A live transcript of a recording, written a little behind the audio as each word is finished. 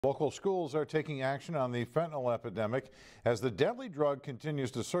Local schools are taking action on the fentanyl epidemic as the deadly drug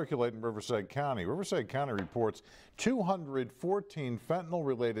continues to circulate in Riverside County. Riverside County reports 214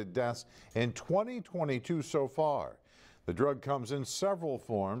 fentanyl-related deaths in 2022 so far. The drug comes in several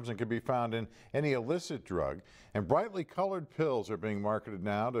forms and can be found in any illicit drug, and brightly colored pills are being marketed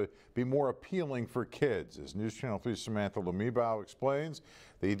now to be more appealing for kids. As News Channel 3's Samantha Lumibao explains,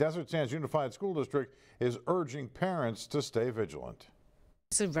 the Desert Sands Unified School District is urging parents to stay vigilant.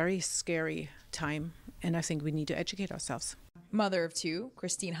 It's a very scary time, and I think we need to educate ourselves. Mother of two,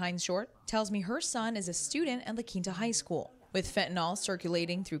 Christine Heinz-Short, tells me her son is a student at La Quinta High School. With fentanyl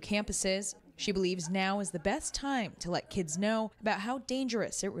circulating through campuses, she believes now is the best time to let kids know about how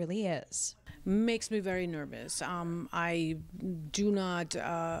dangerous it really is. Makes me very nervous. I do not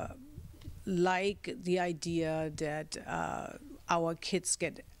like the idea that our kids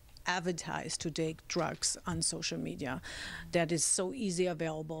get advertised to take drugs on social media. That is so easily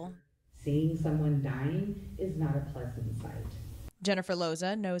available. Seeing someone dying is not a pleasant sight. Jennifer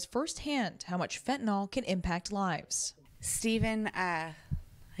Loza knows firsthand how much fentanyl can impact lives. Steven,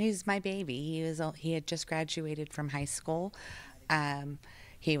 he's my baby. He had just graduated from high school.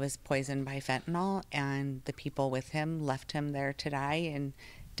 He was poisoned by fentanyl, and the people with him left him there to die and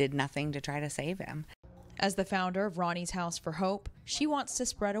did nothing to try to save him. As the founder of Ronnie's House for Hope, she wants to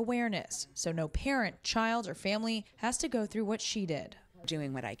spread awareness so no parent, child, or family has to go through what she did.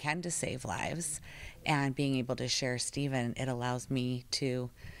 Doing what I can to save lives and being able to share Steven, it allows me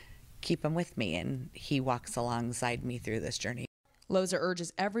to keep him with me, and he walks alongside me through this journey. Loza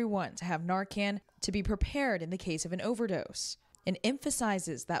urges everyone to have Narcan to be prepared in the case of an overdose and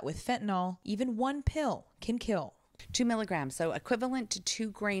emphasizes that with fentanyl, even one pill can kill. 2 milligrams, so equivalent to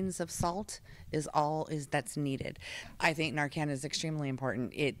 2 grains of salt is all that's needed. I think Narcan is extremely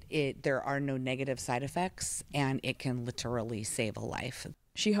important. There are no negative side effects, and it can literally save a life.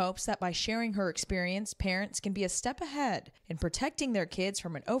 She hopes that by sharing her experience, parents can be a step ahead in protecting their kids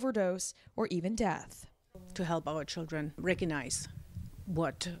from an overdose or even death. To help our children recognize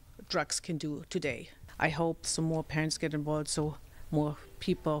what drugs can do today. I hope some more parents get involved so more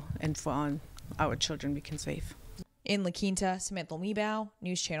people and for our children we can save. In La Quinta, Samantha Lumibao,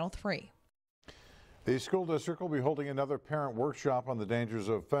 News Channel 3. The school district will be holding another parent workshop on the dangers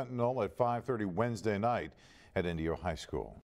of fentanyl at 5:30 Wednesday night at Indio High School.